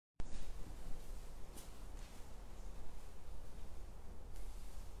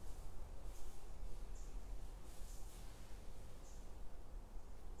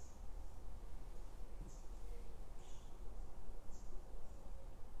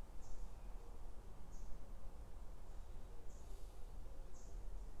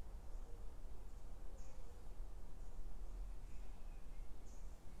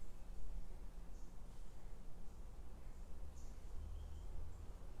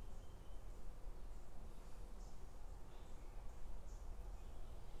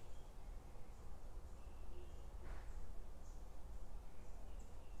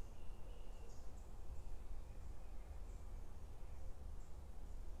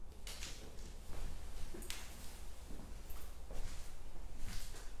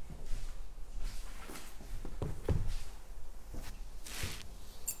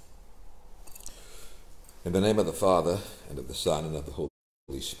In the name of the Father, and of the Son, and of the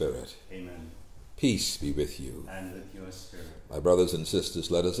Holy Spirit. Amen. Peace be with you. And with your spirit. My brothers and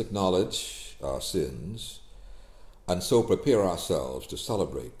sisters, let us acknowledge our sins, and so prepare ourselves to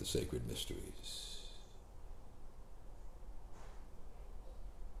celebrate the sacred mysteries.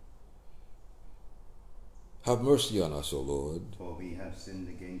 Have mercy on us, O Lord. For we have sinned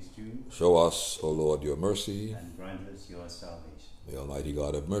against you. Show us, O Lord, your mercy. And grant us your salvation. May Almighty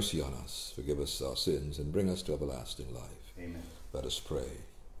God have mercy on us, forgive us our sins, and bring us to everlasting life. Amen. Let us pray.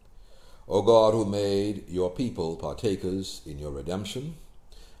 O God, who made your people partakers in your redemption,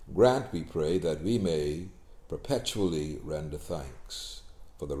 grant, we pray, that we may perpetually render thanks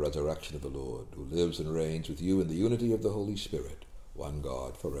for the resurrection of the Lord, who lives and reigns with you in the unity of the Holy Spirit, one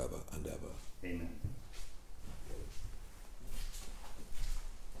God, forever and ever. Amen.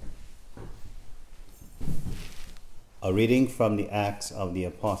 A reading from the Acts of the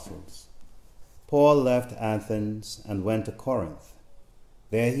Apostles. Paul left Athens and went to Corinth.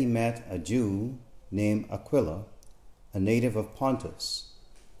 There he met a Jew named Aquila, a native of Pontus,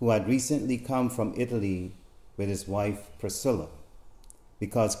 who had recently come from Italy with his wife Priscilla,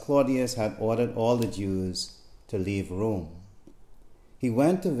 because Claudius had ordered all the Jews to leave Rome. He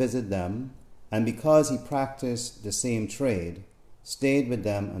went to visit them, and because he practiced the same trade, stayed with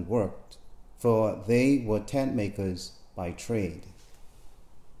them and worked, for they were tent makers by trade.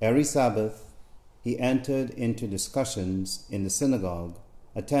 Every Sabbath he entered into discussions in the synagogue,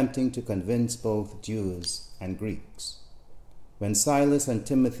 attempting to convince both Jews and Greeks. When Silas and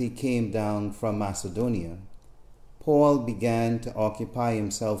Timothy came down from Macedonia, Paul began to occupy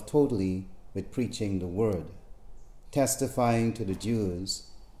himself totally with preaching the word, testifying to the Jews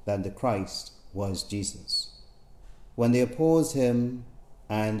that the Christ was Jesus. When they opposed him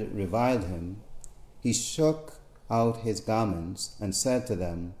and reviled him, he shook out his garments and said to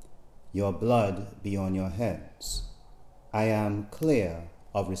them, "Your blood be on your heads. I am clear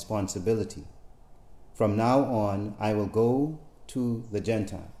of responsibility. From now on I will go to the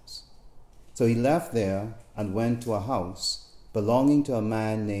Gentiles." So he left there and went to a house belonging to a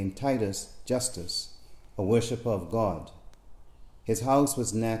man named Titus Justus, a worshipper of God. His house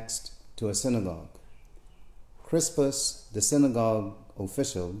was next to a synagogue. Crispus, the synagogue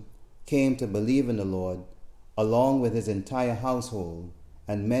official, came to believe in the Lord, along with his entire household,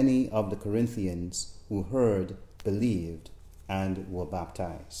 and many of the Corinthians who heard believed and were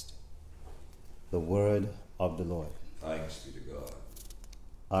baptized. The word of the Lord. Thanks be to God.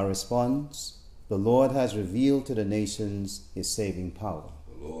 Our response: the Lord has revealed to the nations his saving power.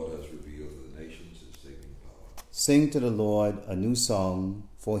 The Lord has revealed to the nations his saving power. Sing to the Lord a new song,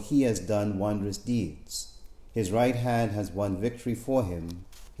 for he has done wondrous deeds. His right hand has won victory for him,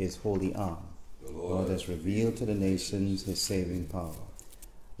 his holy arm. The Lord has revealed to the nations his saving power.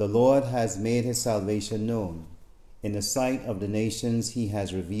 The Lord has made his salvation known. In the sight of the nations he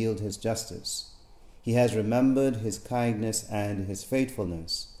has revealed his justice. He has remembered his kindness and his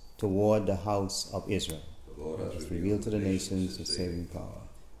faithfulness toward the house of Israel. The Lord has revealed to the nations his saving power.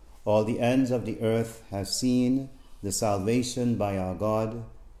 All the ends of the earth have seen the salvation by our God.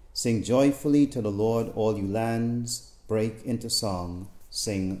 Sing joyfully to the Lord, all you lands. Break into song,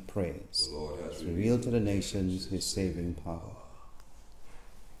 sing praise. The Lord has revealed to the nations his saving power.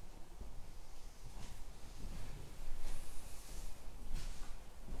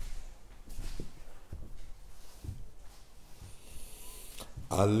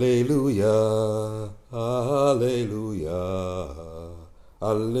 Alleluia, alleluia,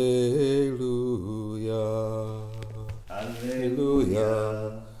 alleluia,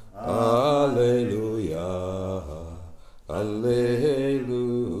 alleluia, alleluia,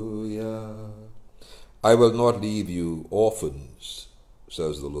 alleluia. I will not leave you orphans,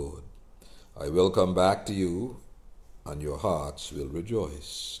 says the Lord. I will come back to you, and your hearts will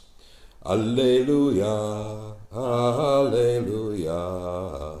rejoice. Alleluia, alleluia,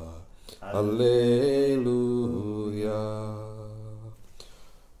 alleluia.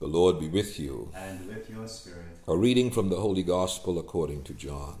 The Lord be with you. And with your spirit. A reading from the Holy Gospel according to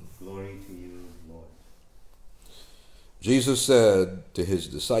John. Glory to you, Lord. Jesus said to his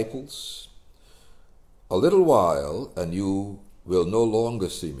disciples, "A little while, and you will no longer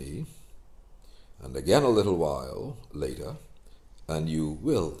see me, and again a little while later, and you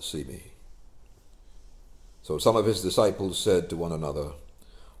will see me." So some of his disciples said to one another,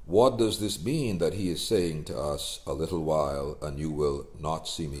 "What does this mean that he is saying to us, 'A little while, and you will not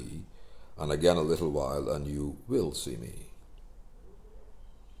see me, and again a little while, and you will see me'?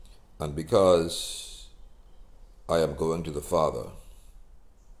 And because I am going to the Father."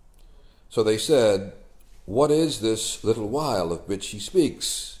 So they said, "What is this little while of which he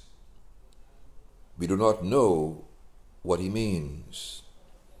speaks?" we do not know what he means.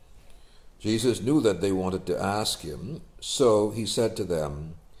 Jesus knew that they wanted to ask him, so he said to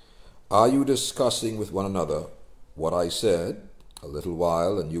them, "Are you discussing with one another what I said? A little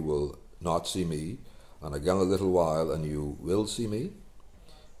while and you will not see me, and again a little while and you will see me?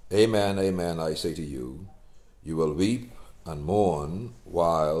 Amen, amen, I say to you, you will weep and mourn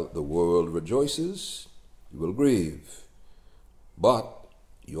while the world rejoices. You will grieve, but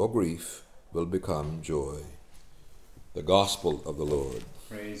your grief will become joy." The Gospel of the Lord.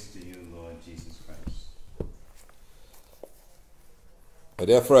 Praise to you, Lord Jesus Christ. My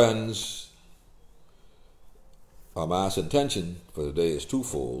dear friends, our Mass intention for today is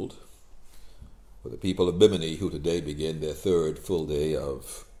twofold. For the people of Bimini, who today begin their third full day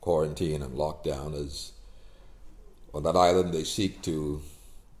of quarantine and lockdown, as on that island they seek to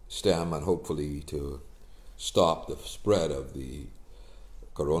stem and hopefully to stop the spread of the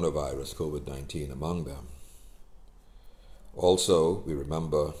coronavirus, COVID-19, among them. Also, we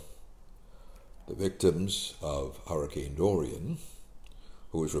remember the victims of Hurricane Dorian,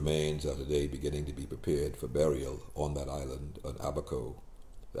 whose remains are today beginning to be prepared for burial on that island, on Abaco,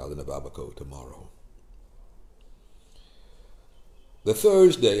 the island of Abaco, tomorrow. The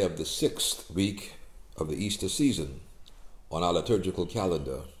Thursday of the 6th week of the Easter season on our liturgical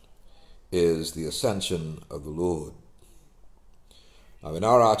calendar is the Ascension of the Lord. Now, in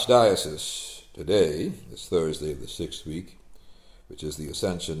our Archdiocese today, this Thursday of the 6th week, which is the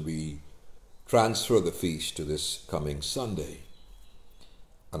Ascension, we transfer the feast to this coming Sunday.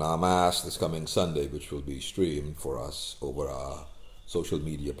 And our Mass this coming Sunday, which will be streamed for us over our social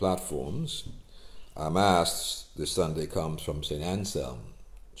media platforms, our Mass this Sunday comes from St. Anselm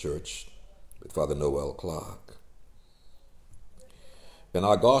Church with Father Noel Clark. In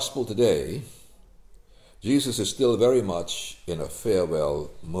our Gospel today, Jesus is still very much in a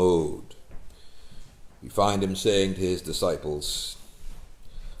farewell mode. We find him saying to his disciples,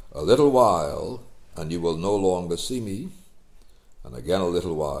 "A little while, and you will no longer see me, and again a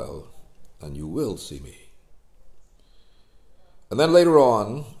little while, and you will see me." And then later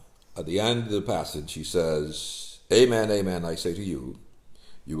on, at the end of the passage, he says, "Amen, amen, I say to you,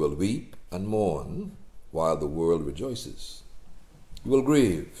 you will weep and mourn while the world rejoices. You will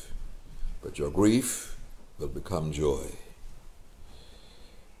grieve, but your grief will become joy."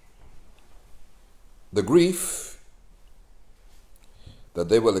 The grief that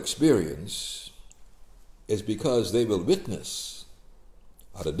they will experience is because they will witness,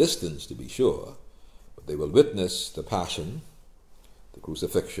 at a distance to be sure, but they will witness the passion, the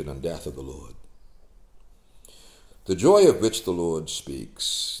crucifixion and death of the Lord. The joy of which the Lord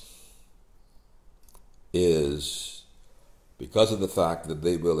speaks is because of the fact that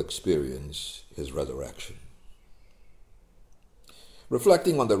they will experience his resurrection.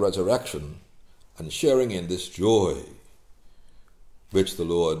 Reflecting on the resurrection and sharing in this joy which the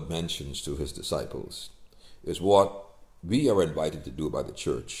Lord mentions to his disciples is what we are invited to do by the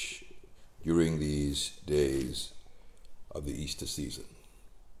Church during these days of the Easter season.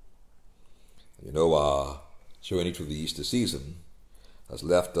 You know, our journey through the Easter season has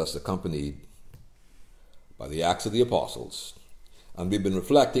left us accompanied by the Acts of the Apostles, and we've been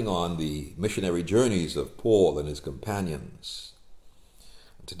reflecting on the missionary journeys of Paul and his companions.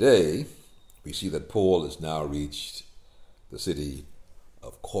 And today, we see that Paul has now reached the city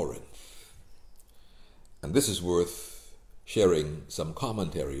of Corinth. And this is worth sharing some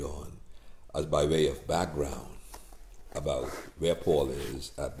commentary on as by way of background about where Paul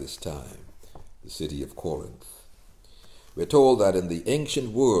is at this time, the city of Corinth. We're told that in the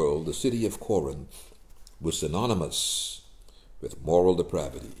ancient world, the city of Corinth was synonymous with moral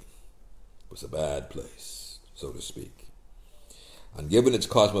depravity. It was a bad place, so to speak. And given its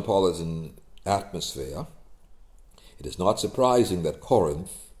cosmopolitan atmosphere, it is not surprising that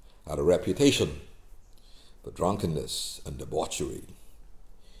Corinth had a reputation for drunkenness and debauchery.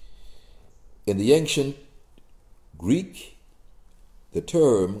 In the ancient Greek, the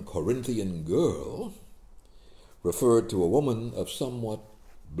term Corinthian girl referred to a woman of somewhat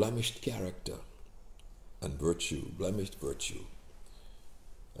blemished character and virtue, blemished virtue.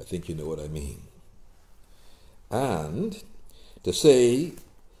 I think you know what I mean. And to say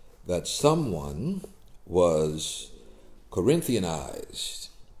that someone was Corinthianized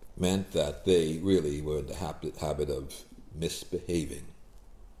meant that they really were in the habit of misbehaving.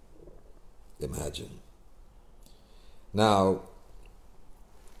 Imagine. Now,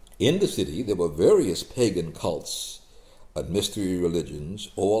 in the city, there were various pagan cults and mystery religions,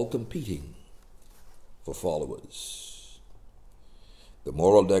 all competing for followers. The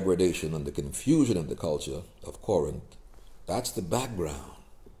moral degradation and the confusion of the culture of Corinth, that's the background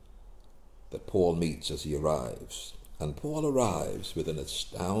that Paul meets as he arrives. And Paul arrives with an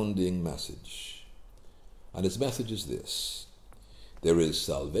astounding message. And his message is this: there is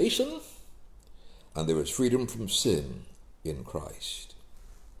salvation and there is freedom from sin in Christ.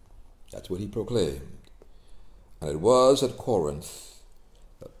 That's what he proclaimed. And it was at Corinth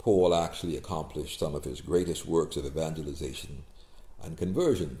that Paul actually accomplished some of his greatest works of evangelization and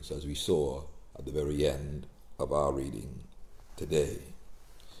conversions, as we saw at the very end of our reading today.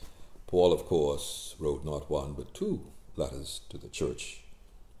 Paul, of course, wrote not one but two letters to the church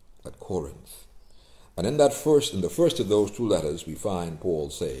at Corinth. And in the first of those two letters, we find Paul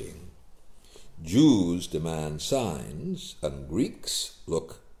saying, Jews demand signs and Greeks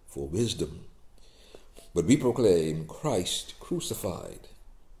look for wisdom. But we proclaim Christ crucified,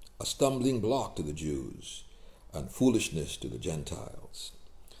 a stumbling block to the Jews and foolishness to the Gentiles.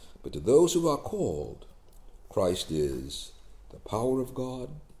 But to those who are called, Christ is the power of God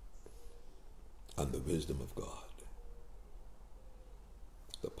and the wisdom of God.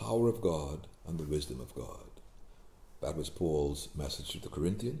 The power of God and the wisdom of God. That was Paul's message to the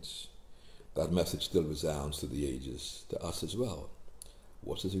Corinthians. That message still resounds through the ages to us as well.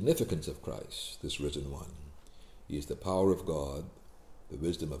 What's the significance of Christ, this risen one? He is the power of God, the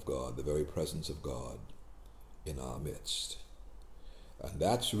wisdom of God, the very presence of God in our midst. And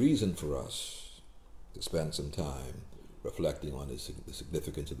that's reason for us to spend some time reflecting on the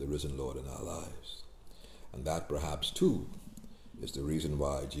significance of the risen Lord in our lives. And that perhaps too is the reason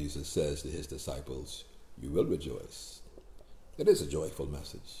why Jesus says to his disciples, you will rejoice. It is a joyful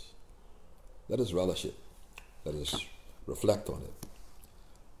message. Let us relish it. Let us reflect on it.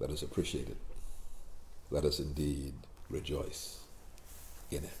 Let us appreciate it. Let us indeed rejoice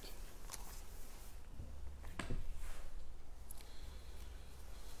in it.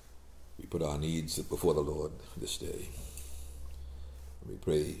 We put our needs before the Lord this day. We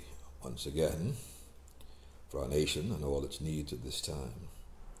pray once again for our nation and all its needs at this time.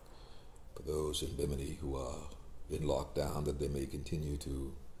 For those in Bimini who are in lockdown, that they may continue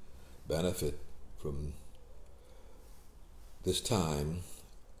to benefit from this time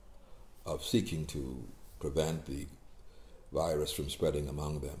of seeking to prevent the virus from spreading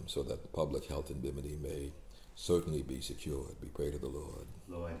among them, so that the public health in Bimini may certainly be secured. We pray to the Lord.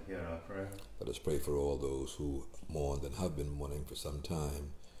 Lord, hear our prayer. Let us pray for all those who mourned and have been mourning for some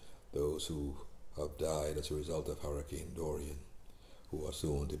time, those who have died as a result of Hurricane Dorian, who are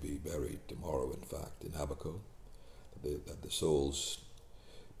soon to be buried tomorrow, in fact, in Abaco, that the souls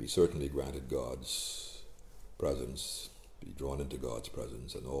be certainly granted God's presence, be drawn into God's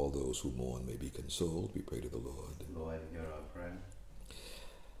presence, and all those who mourn may be consoled. We pray to the Lord. Lord, hear our prayer.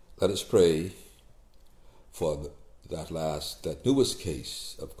 Let us pray for that newest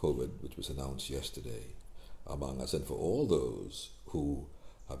case of COVID, which was announced yesterday among us, and for all those who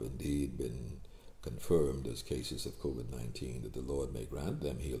have indeed been confirmed as cases of COVID-19, that the Lord may grant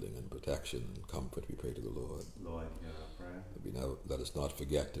them healing and protection and comfort. We pray to the Lord. Lord, hear our prayer. Let us not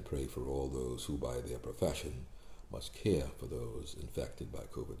forget to pray for all those who by their profession must care for those infected by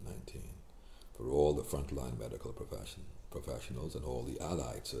COVID-19, for all the frontline medical professionals and all the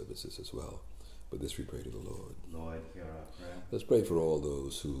allied services as well. For this we pray to the Lord. Lord, hear our prayer. Let's pray for all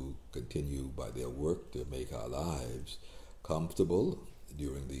those who continue by their work to make our lives comfortable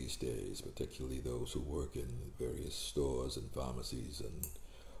during these days, particularly those who work in various stores and pharmacies and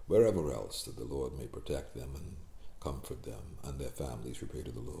wherever else, that the Lord may protect them and comfort them and their families. We pray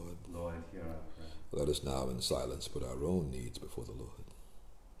to the Lord. Lord, hear our prayer. Let us now in silence put our own needs before the Lord.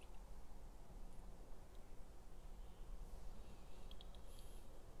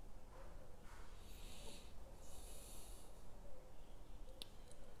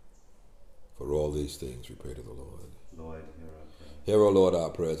 For all these things we pray to the Lord. Lord, hear our prayer. Hear, O Lord, our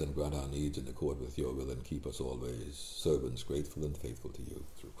prayers, and grant our needs in accord with your will, and keep us always servants grateful and faithful to you,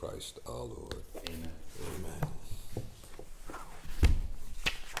 through Christ our Lord. Amen. Amen.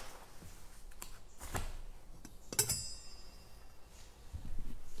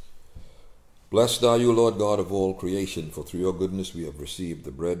 Blessed are you, Lord God of all creation, for through your goodness we have received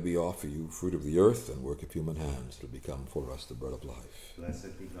the bread we offer you, fruit of the earth and work of human hands, to become for us the bread of life.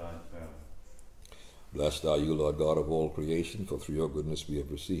 Blessed be God forever. Blessed are you, Lord God of all creation, for through your goodness we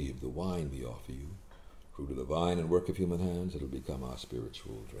have received the wine we offer you, fruit of the vine and work of human hands, it will become our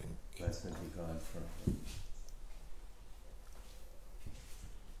spiritual drink. Blessed be God forever.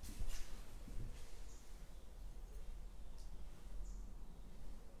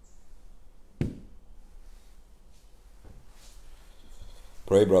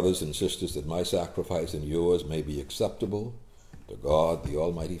 Pray, brothers and sisters, that my sacrifice and yours may be acceptable to God, the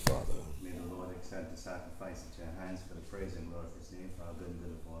Almighty Father. May the Lord accept the sacrifice at your hands for the praise and glory of his name, for our good and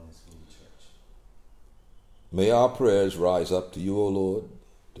good of all his holy church. May our prayers rise up to you, O Lord,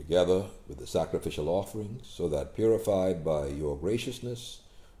 together with the sacrificial offerings, so that, purified by your graciousness,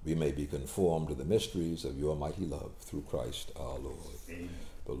 we may be conformed to the mysteries of your mighty love through Christ our Lord. Amen.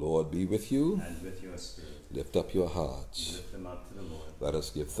 The Lord be with you. And with your spirit. Lift up your hearts. Lift them up to the Lord. Let us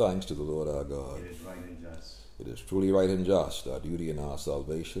give thanks to the Lord our God. It is right and just. It is truly right and just, our duty and our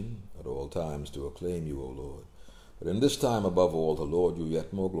salvation, at all times to acclaim you, O Lord. But in this time above all to laud you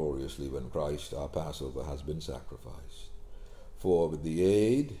yet more gloriously when Christ our Passover has been sacrificed. For with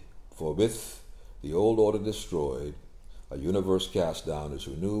the old order destroyed, a universe cast down is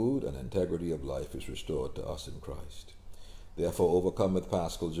renewed, and integrity of life is restored to us in Christ. Therefore overcome with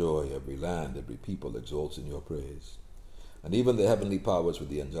paschal joy, every land, every people exalts in your praise. And even the heavenly powers with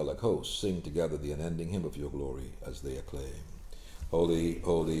the angelic hosts sing together the unending hymn of your glory as they acclaim. Holy,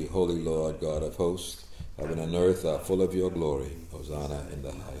 holy, holy Lord God of hosts, heaven and earth are full of your glory. Hosanna in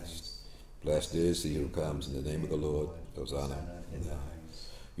the highest. Blessed is he who comes in the name of the Lord. Hosanna in the highest.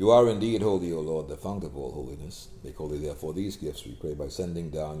 You are indeed holy, O Lord, the fount of all holiness. Make holy therefore these gifts, we pray, by sending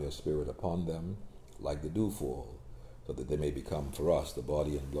down your Spirit upon them like the dewfall, so that they may become for us the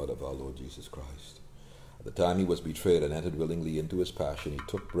body and blood of our Lord Jesus Christ. At the time he was betrayed and entered willingly into his passion, he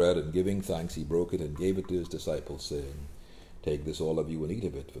took bread, and giving thanks he broke it and gave it to his disciples, saying, Take this all of you and eat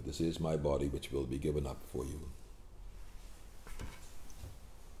of it, for this is my body which will be given up for you.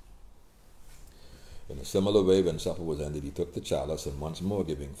 In a similar way, when supper was ended, he took the chalice, and once more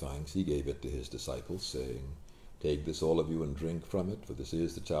giving thanks, he gave it to his disciples, saying, Take this all of you and drink from it, for this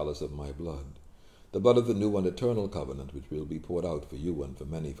is the chalice of my blood, the blood of the new and eternal covenant, which will be poured out for you and for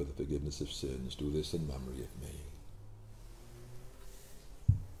many for the forgiveness of sins. Do this in memory of me.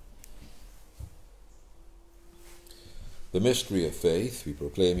 The mystery of faith. We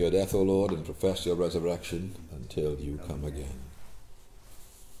proclaim your death, O Lord, and profess your resurrection until you come again.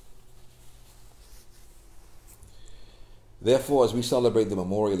 Therefore, as we celebrate the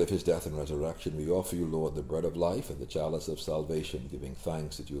memorial of his death and resurrection, we offer you, Lord, the bread of life and the chalice of salvation, giving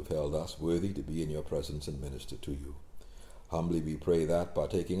thanks that you have held us worthy to be in your presence and minister to you. Humbly we pray that,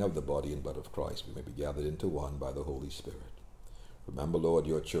 partaking of the body and blood of Christ, we may be gathered into one by the Holy Spirit. Remember, Lord,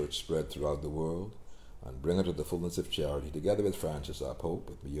 your church spread throughout the world, and bring her to the fullness of charity, together with Francis our Pope,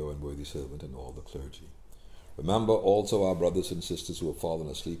 with me, your unworthy servant, and all the clergy. Remember also our brothers and sisters who have fallen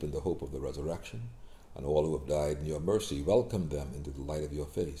asleep in the hope of the resurrection, and all who have died in your mercy. Welcome them into the light of your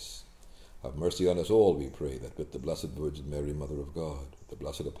face. Have mercy on us all, we pray, that with the Blessed Virgin Mary, Mother of God, with the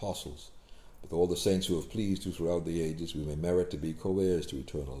blessed apostles, with all the saints who have pleased you throughout the ages, we may merit to be co-heirs to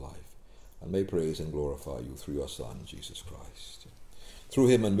eternal life, and may praise and glorify you through your Son, Jesus Christ. Through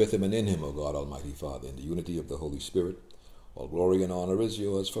him and with him and in him, O God, Almighty Father, in the unity of the Holy Spirit, all glory and honor is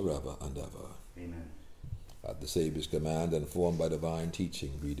yours forever and ever. Amen. At the Saviour's command and formed by divine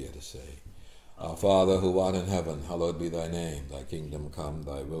teaching, we dare to say, Our Father, who art in heaven, hallowed be thy name. Thy kingdom come,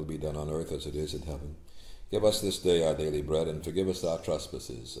 thy will be done on earth as it is in heaven. Give us this day our daily bread, and forgive us our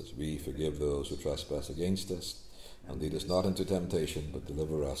trespasses, as we forgive those who trespass against us. And lead us not into temptation, but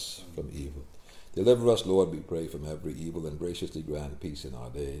deliver us from evil. Deliver us, Lord, we pray, from every evil, and graciously grant peace in our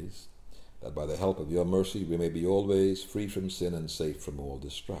days, that by the help of your mercy we may be always free from sin and safe from all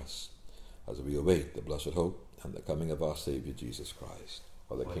distress, as we await the blessed hope and the coming of our Saviour Jesus Christ.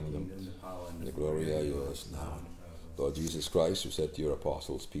 For the kingdom the power, and the glory are yours now. Lord Jesus Christ, who said to your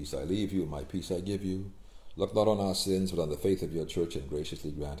apostles, Peace I leave you, my peace I give you, look not on our sins, but on the faith of your church, and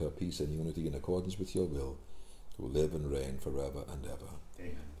graciously grant her peace and unity in accordance with your will, who live and reign forever and ever.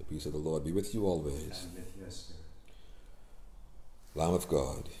 Amen. The peace of the Lord be with you always. And with your spirit. Lamb of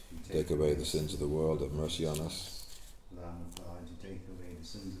God, take away the sins of the world, have mercy on us. Lamb of God, you take away the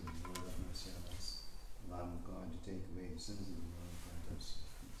sins of the world, have mercy on us. Lamb of God, you take away the sins of the world, grant us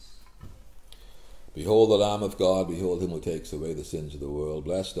peace. Behold the Lamb of God, behold him who takes away the sins of the world.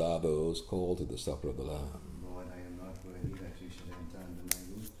 Blessed are those called to the supper of the Lamb. Lord, I am not worthy that you should enter under my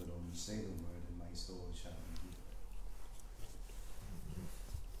roof, but only say the word, and my soul shall be healed.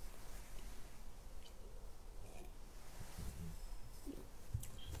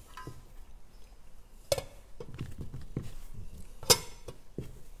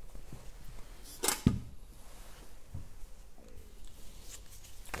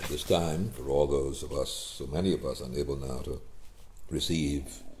 This time, for all those of us, so many of us, unable now to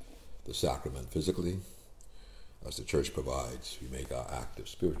receive the sacrament physically, as the Church provides, we make our act of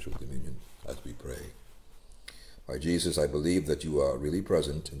spiritual communion as we pray. By Jesus, I believe that you are really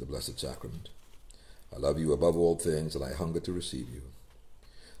present in the Blessed Sacrament. I love you above all things, and I hunger to receive you.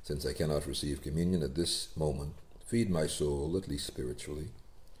 Since I cannot receive communion at this moment, feed my soul, at least spiritually.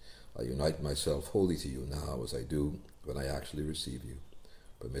 I unite myself wholly to you now, as I do when I actually receive you.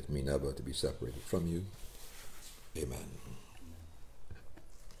 Permit me never to be separated from you. Amen.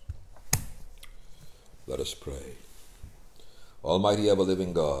 Let us pray. Almighty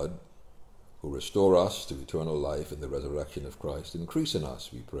ever-living God, who restore us to eternal life in the resurrection of Christ, increase in us,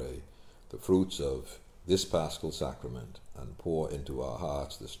 we pray, the fruits of this Paschal sacrament, and pour into our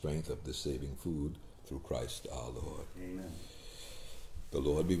hearts the strength of this saving food through Christ our Lord. Amen. The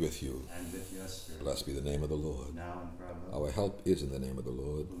Lord be with you. And with your spirit. Blessed be the name of the Lord. Now and forever. Our help is in the name of the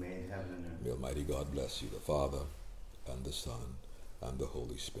Lord. Who made heaven and earth. May Almighty God bless you, the Father, and the Son, and the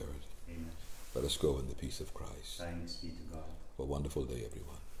Holy Spirit. Amen. Let us go in the peace of Christ. Thanks be to God. Have a wonderful day,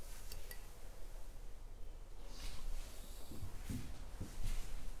 everyone.